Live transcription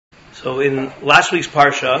So in last week's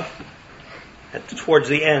Parsha, towards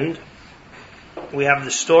the end, we have the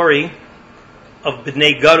story of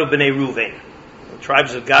Bnei Gad and Bnei Ruvain, the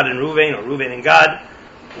tribes of Gad and Ruvain, or Ruvain and Gad,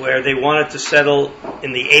 where they wanted to settle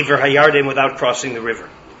in the Aver Hayarden without crossing the river.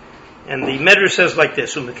 And the Medrash says like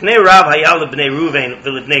this: Umeknei Rav Hayal Bnei Ruvain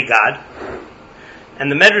v'Libnei Gad.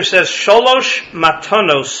 And the Medrash says, Sholosh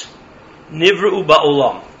Matanos Nivru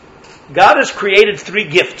Ba'olam. God has created 3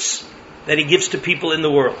 gifts that He gives to people in the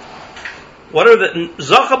world. What are the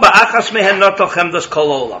Zocha ba'achas mehen notochem das kol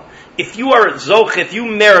olam? If you are Zoch, if you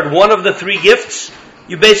merit one of the 3 gifts,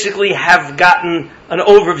 you basically have gotten an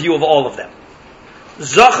overview of all of them.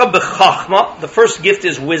 Zocha b'chachma, the first gift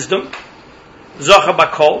is wisdom. Zocha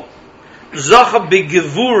b'kol. Zocha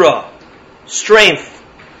b'gevura, strength,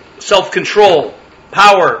 self-control,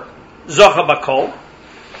 power. Zocha b'kol.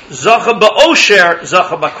 Zocha b'osher,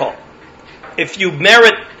 zocha b'kol. If you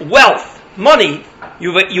merit wealth, money,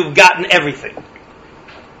 you've gotten everything.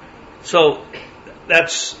 So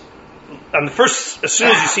that's on the first. As soon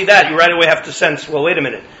as you see that, you right away have to sense, well, wait a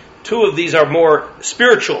minute. 2 of these are more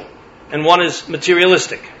spiritual, and 1 is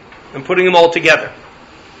materialistic. I'm putting them all together.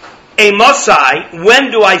 A Masai, when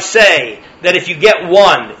do I say that if you get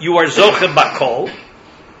 1, you are Zoche Bakol?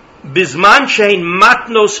 Bizman shein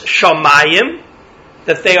matnos shamayim,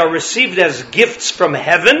 that they are received as gifts from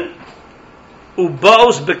heaven.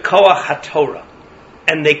 Ubaos bekoach haTorah,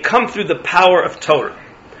 and they come through the power of Torah.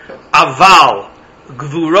 Aval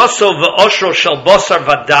gvuroso ve'oshro shel bosar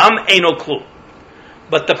vadam eino klum.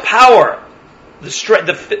 But the power,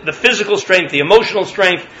 the physical strength, the emotional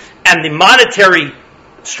strength, and the monetary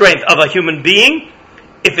strength of a human being,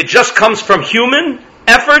 if it just comes from human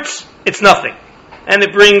efforts, it's nothing. And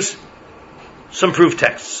it brings some proof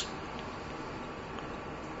texts.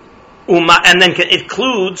 And then it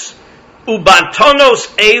includes Ubantonos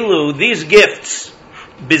elu, these gifts,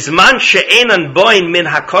 bizman she'enan boin min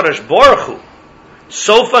hakodesh baruch hu,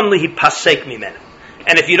 sofan lihi pasek mimenu.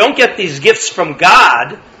 And if you don't get these gifts from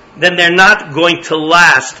God, then they're not going to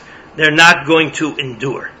last. They're not going to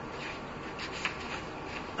endure.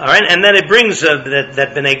 All right, and then it brings that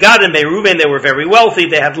Bnei Gad and Bnei Ruvain, they were very wealthy.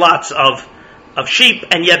 They had lots of sheep,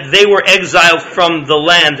 and yet they were exiled from the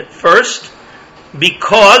land first.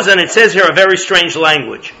 Because, and it says here a very strange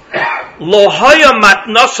language, Lo haya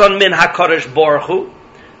matnoson min hakodesh baruch hu,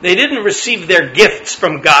 they didn't receive their gifts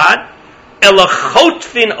from God. Ela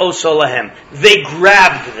chotfin osolahem, they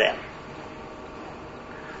grabbed them.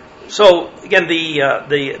 So again,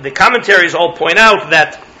 the commentaries all point out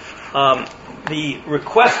that the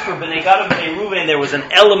request for Bnei Gad and Bnei Ruvain, there was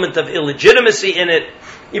an element of illegitimacy in it,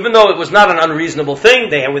 even though it was not an unreasonable thing.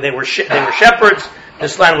 They were shepherds.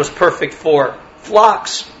 This land was perfect for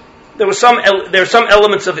flocks. There are some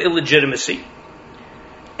elements of illegitimacy,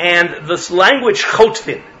 and this language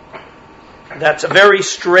chotfin, that's a very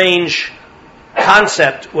strange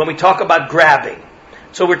concept when we talk about grabbing.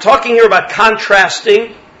 So we're talking here about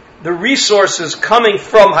contrasting the resources coming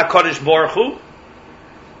from HaKadosh Baruch Hu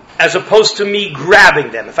as opposed to me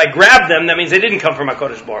grabbing them. If I grab them, that means they didn't come from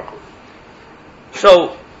HaKadosh Baruch Hu.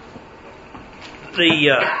 So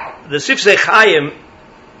the Sifsei Chaim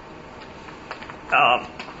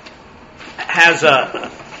has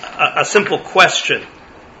a simple question.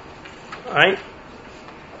 All right?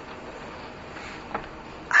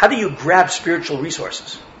 How do you grab spiritual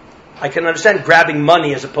resources? I can understand grabbing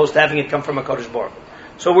money as opposed to having it come from a Kodesh Baruch.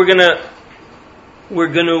 So we're gonna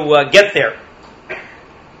get there.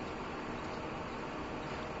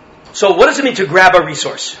 So what does it mean to grab a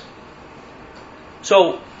resource?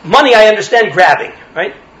 So money, I understand grabbing,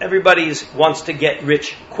 right? Everybody wants to get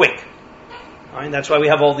rich quick. All right? That's why we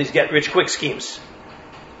have all these get rich quick schemes.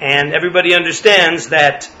 And everybody understands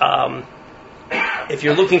that if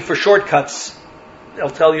you're looking for shortcuts, they'll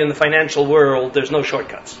tell you in the financial world there's no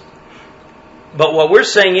shortcuts. But what we're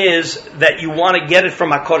saying is that you want to get it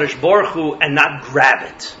from HaKadosh Baruch Hu and not grab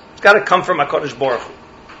it. It's got to come from HaKadosh Baruch Hu.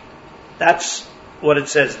 That's what it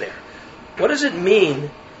says there. What does it mean,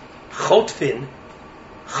 chotfin,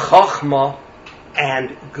 chachma,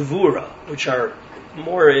 and gevura, which are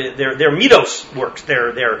more, they're midos works,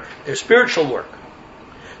 they're spiritual work.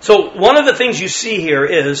 So one of the things you see here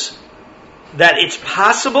is that it's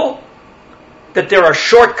possible that there are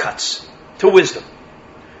shortcuts to wisdom,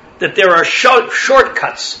 that there are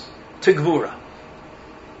shortcuts to gevura,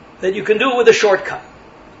 that you can do it with a shortcut.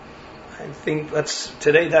 I think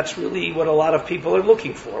today that's really what a lot of people are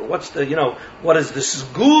looking for. What is this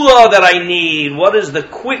gula that I need? What is the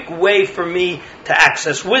quick way for me to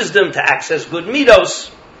access wisdom, to access good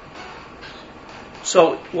midos?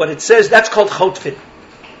 So what it says, that's called chotfin.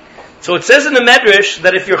 So it says in the Medrash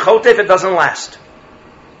that if you're chotef, it doesn't last.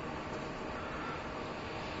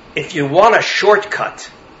 if you want a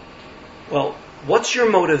shortcut, well, what's your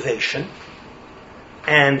motivation?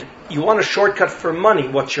 And you want a shortcut for money,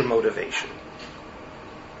 what's your motivation?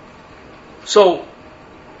 So,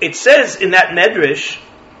 it says in that medrash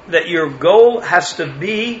that your goal has to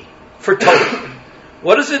be for Torah.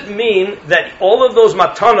 What does it mean that all of those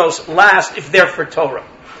matanos last if they're for Torah?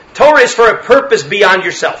 Torah is for a purpose beyond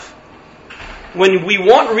yourself. When we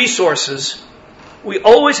want resources, we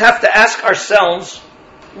always have to ask ourselves,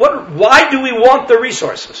 why do we want the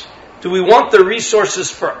resources? Do we want the resources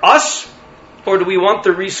for us, or do we want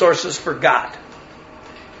the resources for God?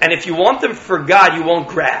 And if you want them for God, you won't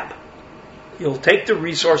grab. You'll take the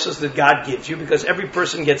resources that God gives you, because every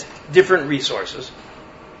person gets different resources.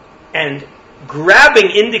 And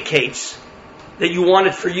grabbing indicates that you want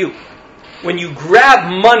it for you. When you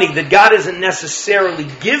grab money that God isn't necessarily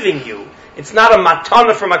giving you, it's not a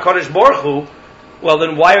matana from HaKadosh Baruch Hu, well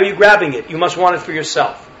then why are you grabbing it? You must want it for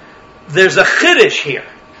yourself. There's a chiddush here,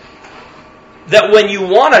 that when you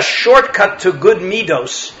want a shortcut to good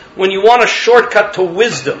midos, when you want a shortcut to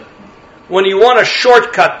wisdom, when you want a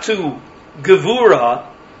shortcut to gevura,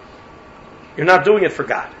 you're not doing it for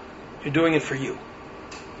God. You're doing it for you.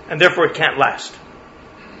 And therefore it can't last.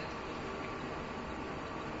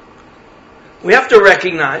 We have to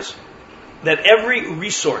recognize that every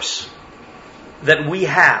resource that we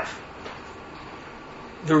have,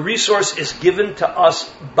 the resource is given to us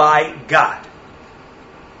by God.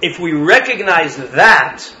 If we recognize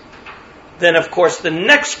that, then of course the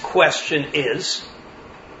next question is,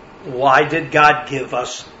 why did God give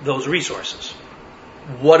us those resources?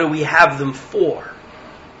 What do we have them for?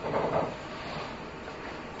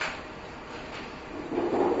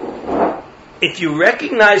 If you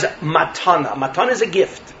recognize matana is a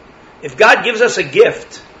gift. If God gives us a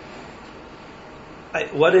gift,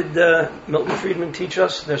 what did Milton Friedman teach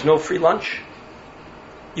us? There's no free lunch.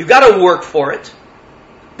 You got to work for it.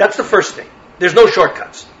 That's the first thing. There's no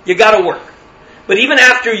shortcuts. You got to work. But even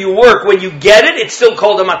after you work, when you get it, it's still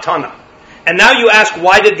called a matana. And now you ask,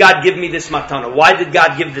 why did God give me this matana? Why did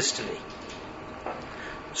God give this to me?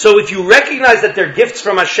 So if you recognize that they're gifts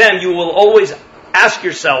from Hashem, you will always ask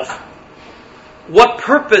yourself, what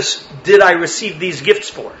purpose did I receive these gifts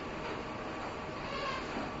for?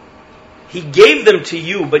 He gave them to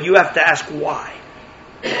you, but you have to ask why.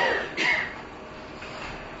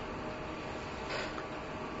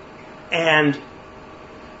 And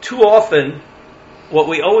too often, what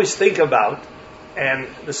we always think about, and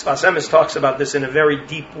the Sfas Emes talks about this in a very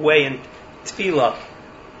deep way in Tefillah,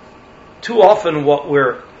 too often what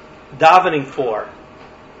we're davening for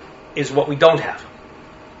is what we don't have.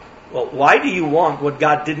 Well, why do you want what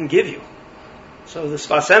God didn't give you? So the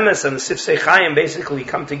Sfas Emes and the Sifsei Chaim basically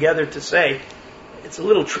come together to say, it's a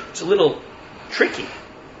little tricky.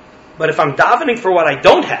 But if I'm davening for what I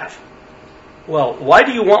don't have, well, why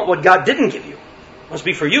do you want what God didn't give you? It must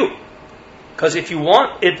be for you. Because if you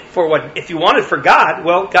want it for God,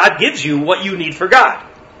 well, God gives you what you need for God.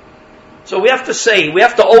 So we have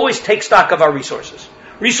to always take stock of our resources.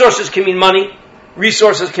 Resources can mean money.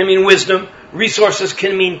 Resources can mean wisdom. Resources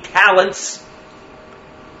can mean talents.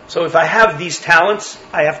 So if I have these talents,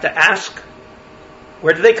 I have to ask,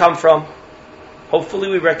 where do they come from? Hopefully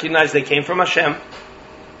we recognize they came from Hashem.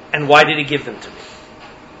 And why did He give them to me?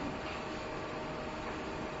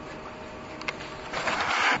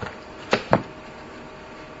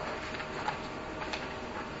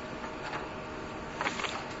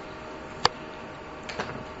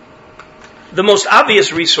 The most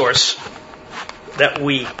obvious resource that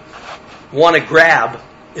we want to grab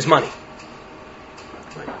is money.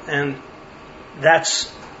 And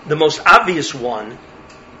that's the most obvious one,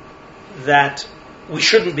 that we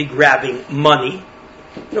shouldn't be grabbing money.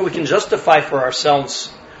 We can justify for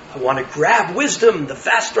ourselves, I want to grab wisdom. The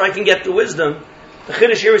faster I can get to wisdom, the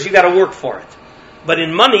chiddush here is you got to work for it. But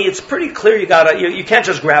in money, it's pretty clear you can't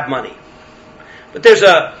just grab money. But there's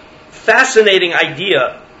a fascinating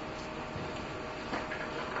idea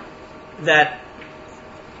that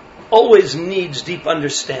always needs deep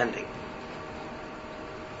understanding.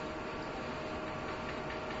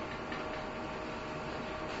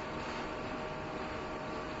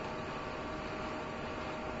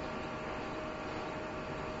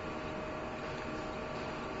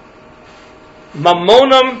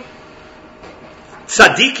 Mamonam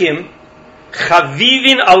tzadikim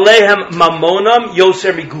chavivin alehem mamonam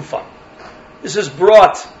yoser migufam. This is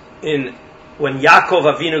brought in when Yaakov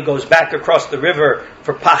Avinu goes back across the river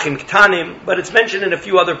for Pachim Ktanim, but it's mentioned in a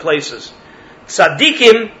few other places.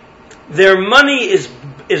 Tzadikim, their money is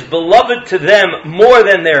beloved to them more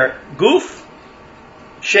than their guf.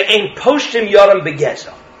 She'ein poshtim yoram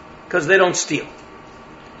begezel, because they don't steal.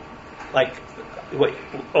 Like, wait,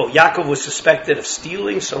 Yaakov was suspected of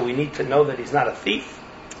stealing, so we need to know that he's not a thief.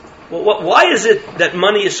 Well, why is it that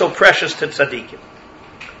money is so precious to tzaddikim?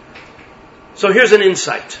 So here's an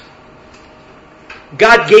insight.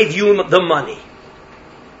 God gave you the money.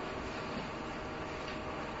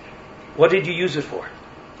 What did you use it for?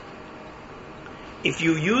 If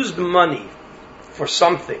you used money for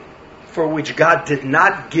something for which God did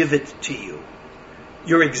not give it to you,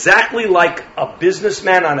 you're exactly like a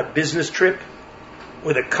businessman on a business trip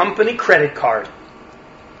with a company credit card,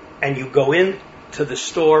 and you go in to the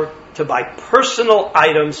store to buy personal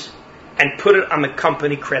items and put it on the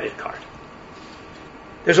company credit card.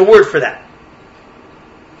 There's a word for that.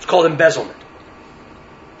 It's called embezzlement.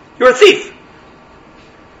 You're a thief.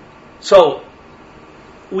 So,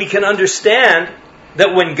 we can understand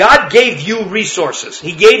that when God gave you resources,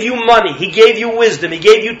 He gave you money, He gave you wisdom, He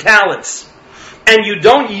gave you talents, and you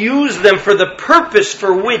don't use them for the purpose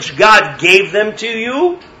for which God gave them to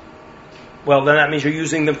you, well, then that means you're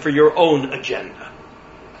using them for your own agenda.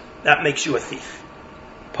 That makes you a thief.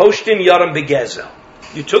 Poshtim yaram begezel.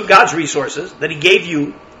 You took God's resources that He gave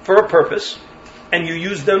you for a purpose, and you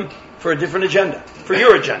used them for a different agenda, for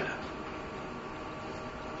your agenda.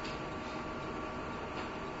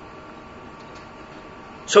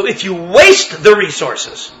 So if you waste the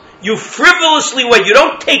resources, you frivolously waste, you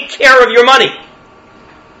don't take care of your money,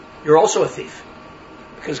 you're also a thief.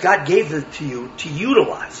 Because God gave it to you to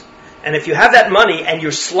utilize. And if you have that money and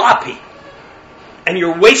you're sloppy and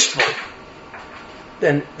you're wasteful,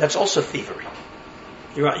 then that's also thievery.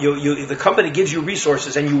 The company gives you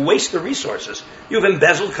resources and you waste the resources. You've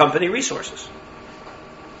embezzled company resources.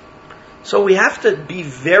 So we have to be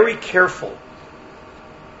very careful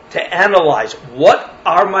to analyze what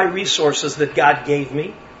are my resources that God gave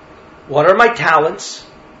me, what are my talents,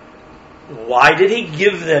 why did He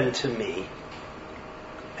give them to me,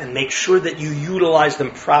 and make sure that you utilize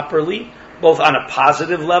them properly, both on a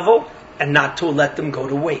positive level and not to let them go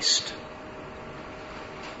to waste.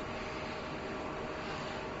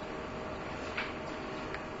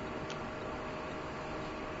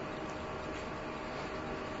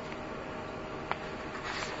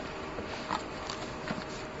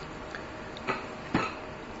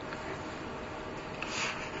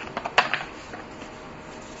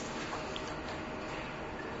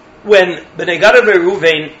 When Bnei Gad and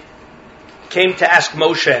Reuven came to ask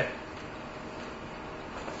Moshe,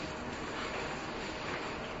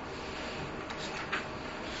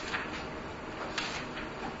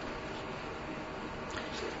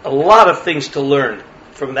 a lot of things to learn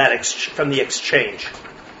from the exchange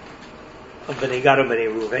of Bnei Gad and Bnei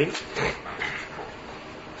Reuven.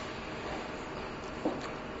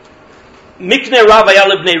 Mikne Rav haya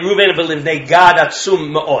lebnei Reuven velibnei Gad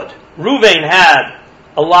atzum me'od. Reuven had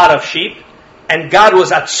a lot of sheep, and Gad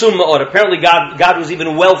was atzum me'od. Apparently God was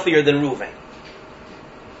even wealthier than Reuven.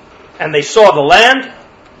 And they saw the land.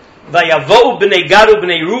 Vayavo'u b'nei Gad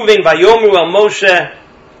u'b'nei Reuven vayomru el Moshe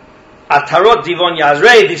atarot divon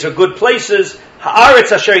yazrei. These are good places.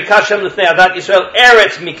 Haaretz asher ikashem l'fnei adat Yisrael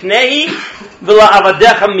eretz miknehi v'la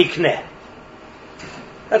avadecha mikneh.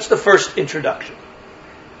 That's the first introduction.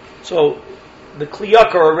 So the Kli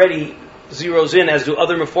Yakar already zeroes in, as do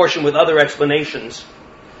other Meforshim with other explanations.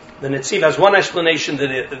 The Netziv has one explanation,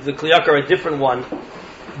 the Kli Yakar a different one,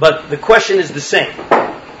 but the question is the same.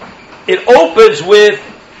 It opens with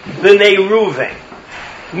Bnei Reuven.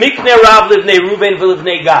 Mikne Rav livnei Reuven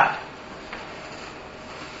v'livnei Gad.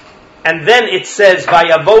 And then it says,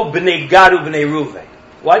 Vayavo b'nei Gad u'b'nei Reuven.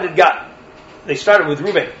 Why did God? They started with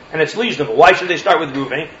Reuven, and it's reasonable. Why should they start with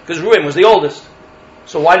Reuven? Because Reuven was the oldest.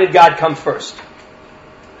 So why did God come first?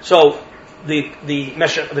 So the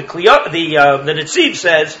Netziv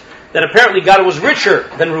says that apparently God was richer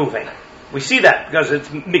than Reuven. We see that because it's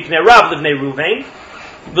Mikne Rav livnei Reuven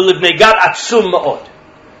v'livnei Gad atzum ma'od.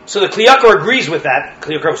 So the Kli Yakar agrees with that.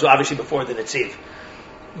 Kli Yakar was obviously before the Netziv,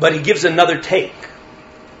 but he gives another take.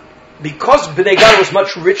 Because Bnei Gad was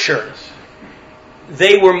much richer,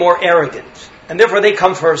 they were more arrogant, and therefore they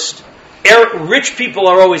come first. Rich people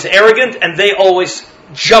are always arrogant, and they always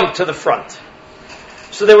jump to the front.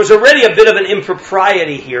 So there was already a bit of an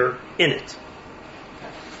impropriety here in it.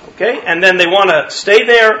 Okay? And then they want to stay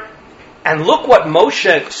there, and look what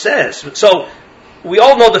Moshe says. So we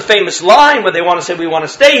all know the famous line where they want to say, we want to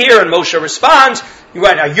stay here, and Moshe responds,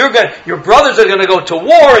 right now, your brothers are going to go to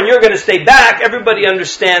war, and you're going to stay back. Everybody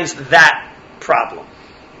understands that problem.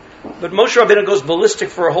 But Moshe Rabbeinu goes ballistic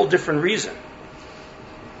for a whole different reason.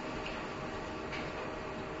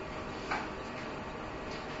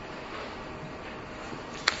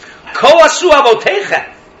 Ko asu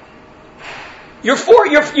avotechem.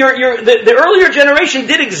 The earlier generation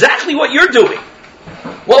did exactly what you're doing.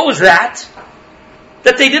 What was that?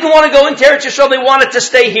 That they didn't want to go into Eretz Yisrael, they wanted to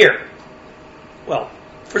stay here. Well,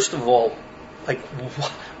 first of all,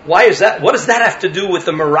 why is that? What does that have to do with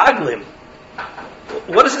the Meraglim?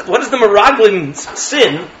 What does the Meraglim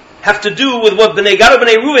sin have to do with what Bnei Gad and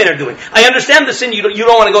Bnei Ruvain are doing? I understand the sin, you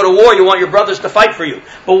don't want to go to war, you want your brothers to fight for you.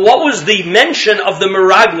 But what was the mention of the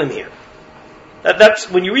Meraglim here? That's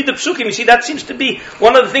when you read the Psukim, you see that seems to be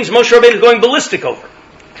one of the things Moshe Rabbeinu is going ballistic over.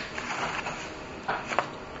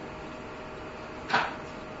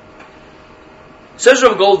 Says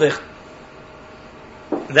Rav Goldich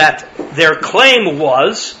that their claim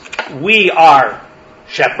was, we are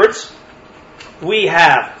shepherds, we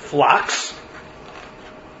have flocks,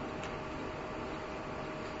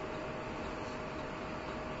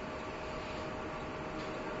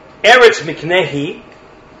 Eretz miknehi,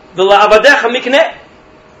 v'la'abadecha mikneh.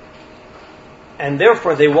 And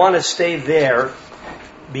therefore they want to stay there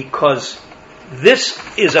because this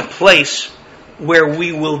is a place where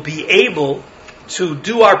we will be able to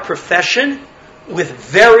do our profession with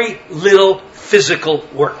very little physical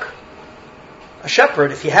work. A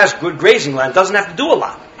shepherd, if he has good grazing land, doesn't have to do a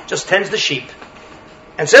lot. Just tends the sheep.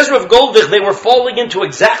 And says Rav Goldich, they were falling into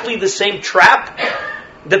exactly the same trap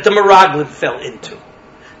that the Meraglim fell into.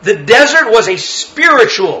 The desert was a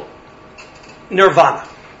spiritual nirvana.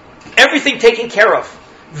 Everything taken care of.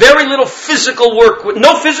 Very little physical work.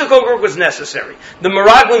 No physical work was necessary. The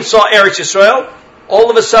Meraglim saw Eretz Yisrael. All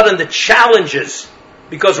of a sudden the challenges,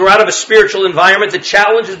 because we're out of a spiritual environment, the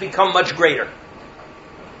challenges become much greater.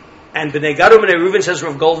 And Bnei Gad and Bnei Reuven, says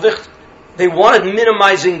Rav Goldvicht, they wanted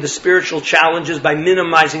minimizing the spiritual challenges by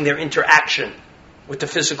minimizing their interaction with the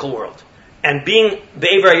physical world. And being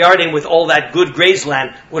Be'ever Yarden with all that good graze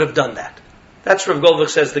land would have done that. That's Rav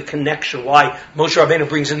Goldvicht says the connection, why Moshe Rabbeinu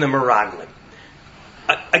brings in the Meraglim.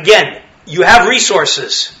 Again, you have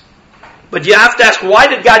resources. But you have to ask, why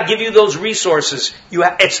did God give you those resources?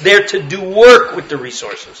 It's there to do work with the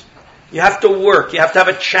resources. You have to work. You have to have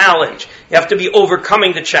a challenge. You have to be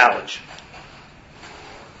overcoming the challenge.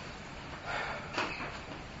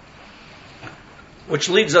 Which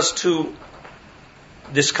leads us to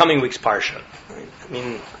this coming week's Parsha. I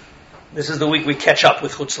mean, this is the week we catch up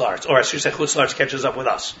with Chutz La'aretz. Or I should say Chutz La'aretz catches up with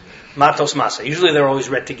us. Matos Masa. Usually they're always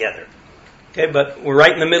read together. Okay, but we're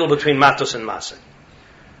right in the middle between Matos and Masa.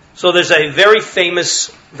 So there's a very famous,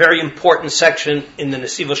 very important section in the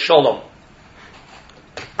Nesivos Sholom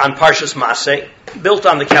on Parshas Maseh, built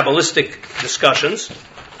on the Kabbalistic discussions.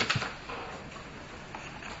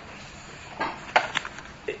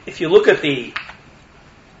 If you look at the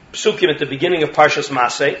Psukim at the beginning of Parshas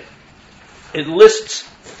Maseh, it lists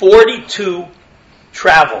 42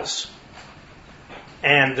 travels.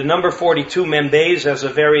 And the number 42, Membeis, has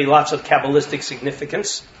lots of Kabbalistic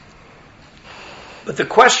significance. But the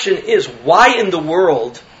question is, why in the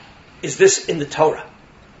world is this in the Torah?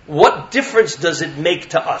 What difference does it make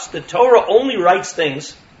to us? The Torah only writes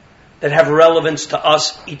things that have relevance to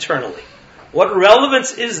us eternally. What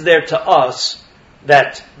relevance is there to us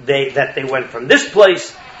that they went from this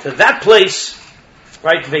place to that place,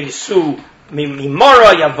 right? Veyisu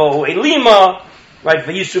mimara yavo elima, right?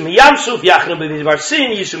 Veyisu miyamsuf yachnu b'vidvar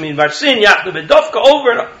yisu midvar sin yachnu b'dofka,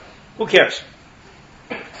 over and over. Who cares?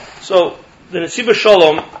 So the Nesivos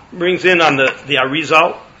Sholom brings in on the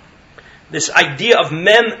Arizal this idea of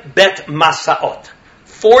Mem Bet Masaot.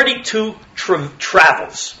 42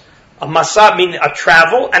 travels. A Masa meaning a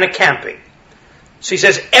travel and a camping. So he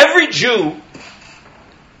says every Jew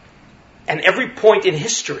and every point in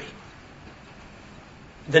history,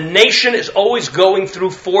 the nation is always going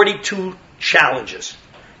through 42 challenges.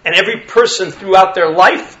 And every person throughout their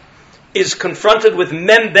life is confronted with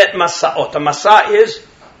Mem Bet Masaot. A Masa is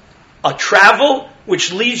a travel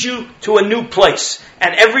which leads you to a new place.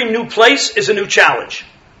 And every new place is a new challenge.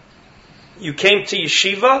 You came to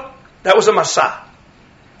yeshiva, that was a Masa.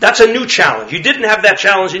 That's a new challenge. You didn't have that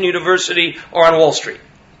challenge in university or on Wall Street.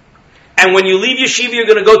 And when you leave yeshiva, you're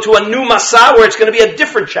going to go to a new Masa where it's going to be a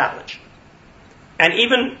different challenge. And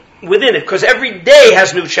even within it, because every day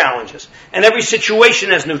has new challenges. And every situation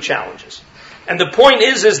has new challenges. And the point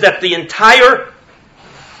is that the entire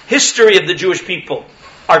history of the Jewish people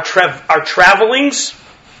are travelings,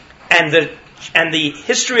 and the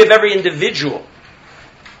history of every individual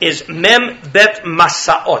is Mem Bet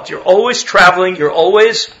Masaot. You're always traveling, you're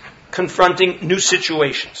always confronting new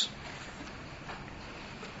situations.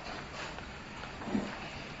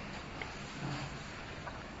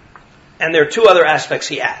 And there are two other aspects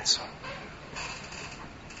he adds.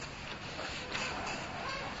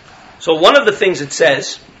 So one of the things it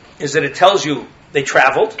says is that it tells you they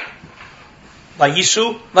traveled.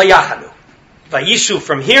 Vayisu, vayachanu. Vayisu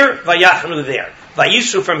from here, vayachnu there.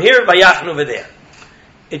 Vayisu from here, vayachnu there.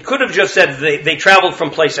 It could have just said they traveled from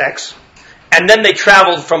place X, and then they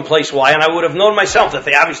traveled from place Y, and I would have known myself that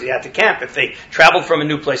they obviously had to camp. If they traveled from a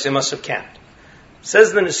new place, they must have camped.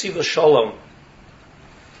 Says the Nesiva Shalom,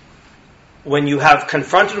 when you have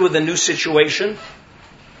confronted with a new situation,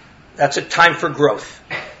 that's a time for growth.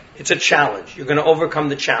 It's a challenge. You're going to overcome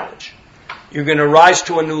the challenge. You're going to rise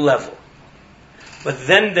to a new level. But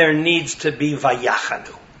then there needs to be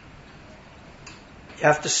vayachanu. You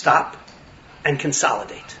have to stop and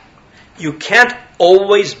consolidate. You can't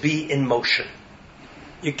always be in motion.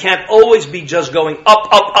 You can't always be just going up,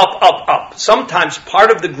 up, up, up, up. Sometimes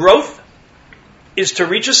part of the growth is to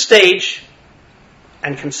reach a stage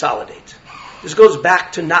and consolidate. This goes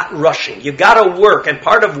back to not rushing. You gotta work, and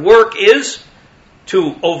part of work is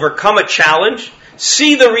to overcome a challenge,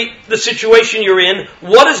 see the situation you're in.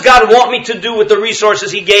 What does God want me to do with the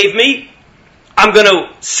resources He gave me? I'm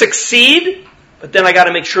gonna succeed, but then I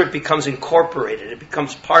gotta make sure it becomes incorporated. It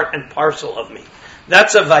becomes part and parcel of me.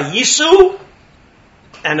 That's a vayisu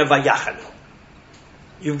and a vayachanu.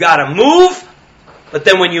 You've gotta move, but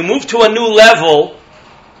then when you move to a new level,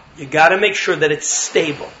 you gotta make sure that it's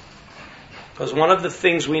stable. Because one of the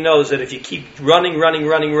things we know is that if you keep running,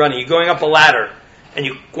 you're going up a ladder, and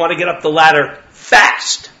you want to get up the ladder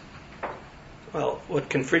fast, well, what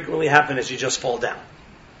can frequently happen is you just fall down.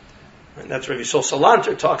 And that's where Yisrael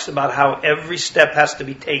Salanter talks about how every step has to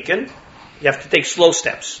be taken. You have to take slow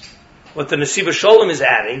steps. What the Nesiva Shalom is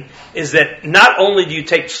adding is that not only do you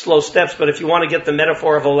take slow steps, but if you want to get the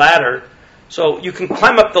metaphor of a ladder, so you can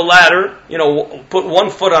climb up the ladder, put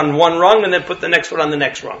one foot on one rung and then put the next foot on the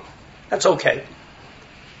next rung. That's okay.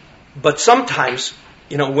 But sometimes,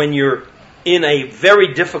 when you're in a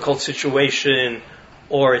very difficult situation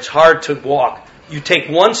or it's hard to walk, you take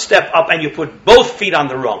one step up and you put both feet on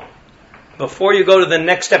the rung. Before you go to the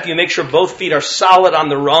next step, you make sure both feet are solid on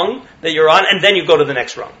the rung that you're on, and then you go to the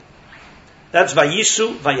next rung. That's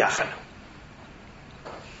vayisu, vayachanu.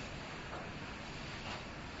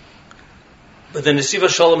 But the Nesiva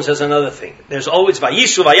Shalom says another thing. There's always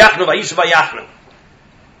vayisu, vayachnu, vayisu, vayachnu.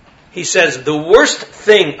 He says the worst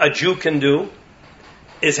thing a Jew can do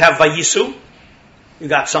is have vayisu, you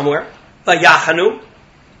got somewhere, vayachanu,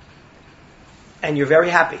 and you're very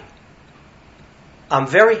happy. I'm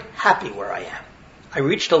very happy where I am. I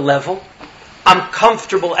reached a level. I'm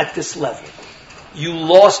comfortable at this level. You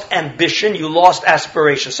lost ambition, you lost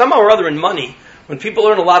aspiration. Somehow or other in money, when people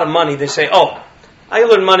earn a lot of money, they say, I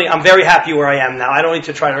earn money, I'm very happy where I am now. I don't need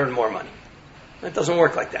to try to earn more money. It doesn't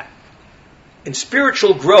work like that. In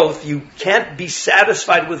spiritual growth, you can't be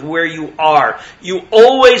satisfied with where you are. You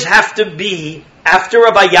always have to be, after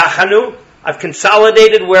a vayachanu, I've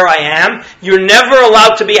consolidated where I am. You're never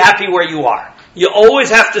allowed to be happy where you are. You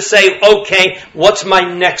always have to say, okay, what's my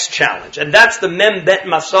next challenge? And that's the Mem Bet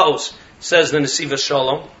Masos, says the Nesiva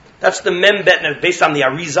Shalom. That's the Mem Bet, based on the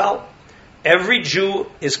Arizal. Every Jew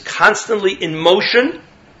is constantly in motion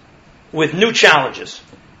with new challenges.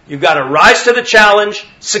 You've got to rise to the challenge,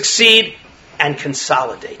 succeed, and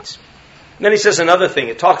consolidate. And then he says another thing.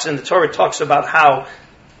 The Torah talks about how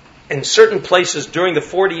in certain places during the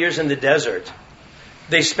 40 years in the desert,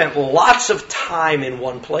 they spent lots of time in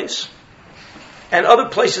one place, and other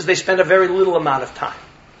places they spent a very little amount of time.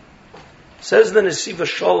 Says the Nesiva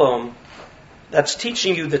Shalom, that's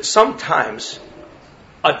teaching you that sometimes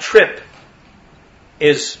a trip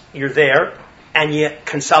is, you're there, and yet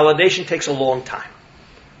consolidation takes a long time.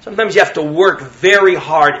 Sometimes you have to work very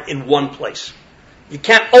hard in one place. You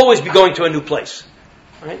can't always be going to a new place.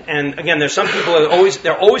 Right? And again, there's some people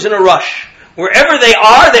they're always in a rush. Wherever they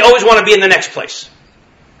are, they always want to be in the next place.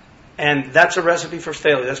 And that's a recipe for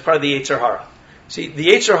failure. That's part of the Yetzer Hara. See, the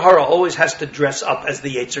Yetzer Hara always has to dress up as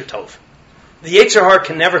the Yetzer Tov. The Yetzer Hara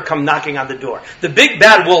can never come knocking on the door. The big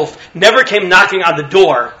bad wolf never came knocking on the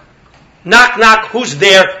door. Knock, knock, who's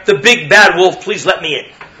there? The big bad wolf, please let me in.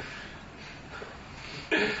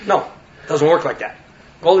 No, it doesn't work like that.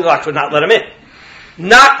 Goldilocks would not let him in.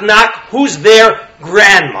 Knock, knock, who's there?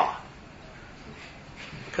 Grandma.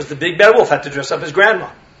 Because the big bad wolf had to dress up as grandma.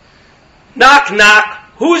 Knock,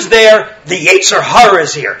 knock, who's there? The Yetzer Hara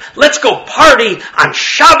is here. Let's go party on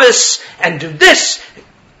Shabbos and do this.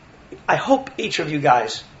 I hope each of you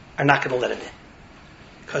guys are not going to let him in.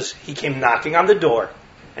 Because he came knocking on the door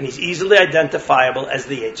and he's easily identifiable as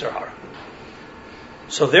the Yetzer Hara.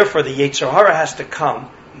 So therefore the Yetzer Hara has to come,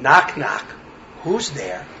 knock, knock. Who's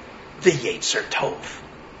there? The Yetzer Tov.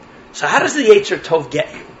 So how does the Yetzer Tov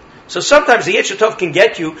get you? So sometimes the Yetzer Tov can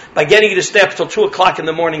get you by getting you to stay up till 2 o'clock in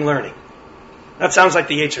the morning learning. That sounds like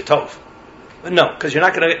the Yetzer Tov. But no, because you're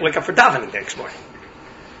not going to wake up for davening the next morning.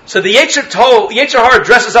 So the Yetzer Hara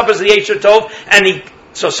dresses up as the Yetzer Tov, and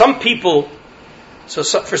for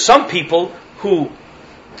some people who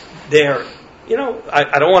they're,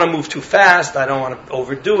 I don't want to move too fast, I don't want to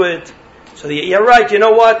overdo it. So you're right, you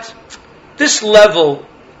know what? This level,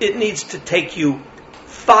 it needs to take you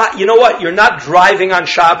you know what? You're not driving on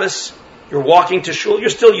Shabbos, you're walking to shul, you're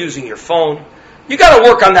still using your phone. You got to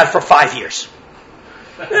work on that for 5 years.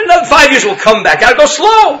 Another 5 years will come back. Got to go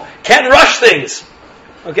slow. Can't rush things.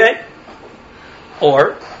 Okay?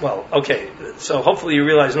 So hopefully you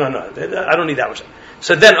realize, no, I don't need that much.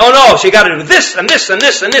 So then, so you got to do this and this and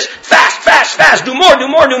this and this. Fast. Do more.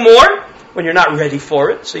 When you're not ready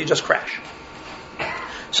for it, so you just crash.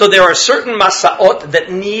 So there are certain masaot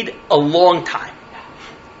that need a long time.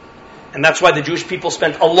 And that's why the Jewish people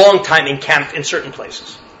spent a long time encamped in certain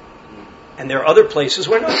places. And there are other places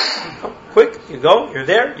where quick, you go, you're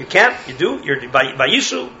there, you camp, you do, you're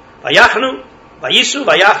Vayisu, Vayachnu,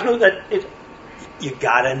 that you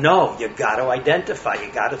gotta know, you gotta identify,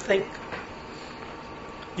 you gotta think.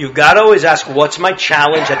 You gotta always ask, what's my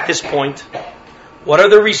challenge at this point? What are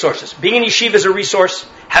the resources? Being in yeshiva is a resource,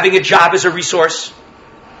 having a job is a resource,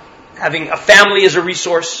 having a family is a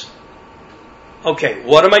resource. Okay,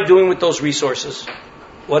 what am I doing with those resources?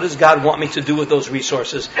 What does God want me to do with those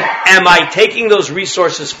resources? Am I taking those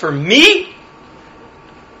resources for me?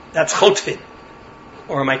 That's chotfin.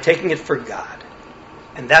 Or am I taking it for God?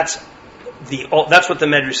 And that's what the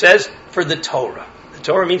Medrash says for the Torah. The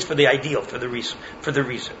Torah means for the ideal, for the reason.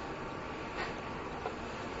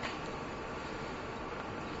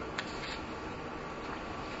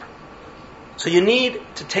 So you need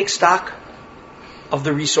to take stock of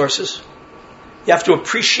the resources. You have to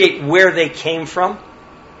appreciate where they came from.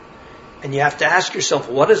 And you have to ask yourself,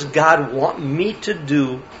 what does God want me to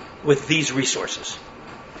do with these resources?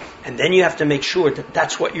 And then you have to make sure that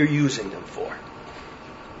that's what you're using them for.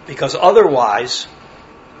 Because otherwise,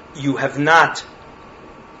 you have not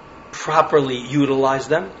properly utilized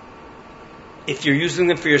them. If you're using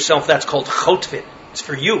them for yourself, that's called chotfin. It's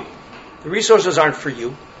for you. The resources aren't for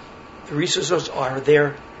you. The resources are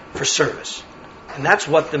there for service. And that's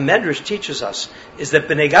what the Medrash teaches us, is that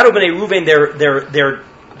Bnei Gad u'Bnei Ruvain,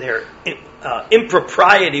 their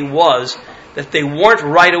impropriety was that they weren't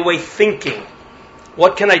right away thinking,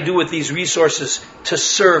 what can I do with these resources to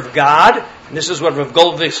serve God? And this is what Rav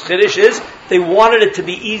Goldvich's Chiddush is. They wanted it to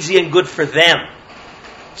be easy and good for them.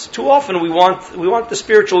 It's too often we want the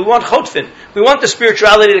spiritual, we want chotfin. We want the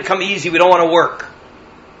spirituality to come easy, we don't want to work.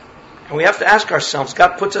 And we have to ask ourselves,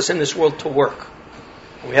 God puts us in this world to work.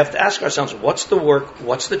 And we have to ask ourselves, what's the work?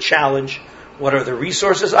 What's the challenge? What are the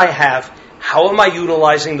resources I have? How am I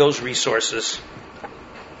utilizing those resources?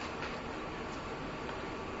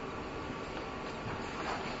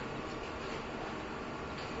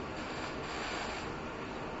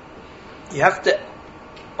 You have to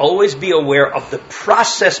always be aware of the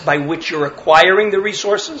process by which you're acquiring the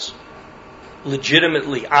resources,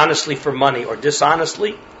 legitimately, honestly for money, or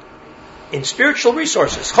dishonestly. In spiritual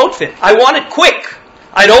resources, chotfin, I want it quick.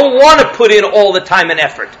 I don't want to put in all the time and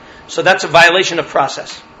effort. So that's a violation of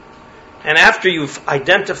process. And after you've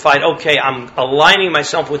identified, okay, I'm aligning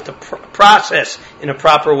myself with the process in a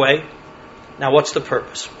proper way, now what's the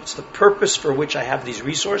purpose? What's the purpose for which I have these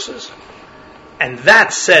resources? And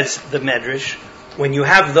that, says the Medrash, when you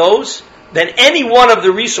have those, then any one of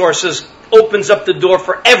the resources opens up the door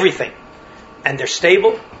for everything. And they're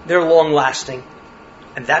stable, they're long-lasting.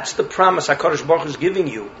 And that's the promise HaKadosh Baruch Hu is giving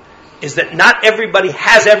you, is that not everybody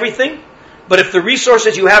has everything, but if the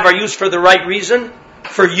resources you have are used for the right reason,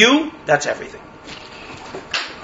 for you, that's everything.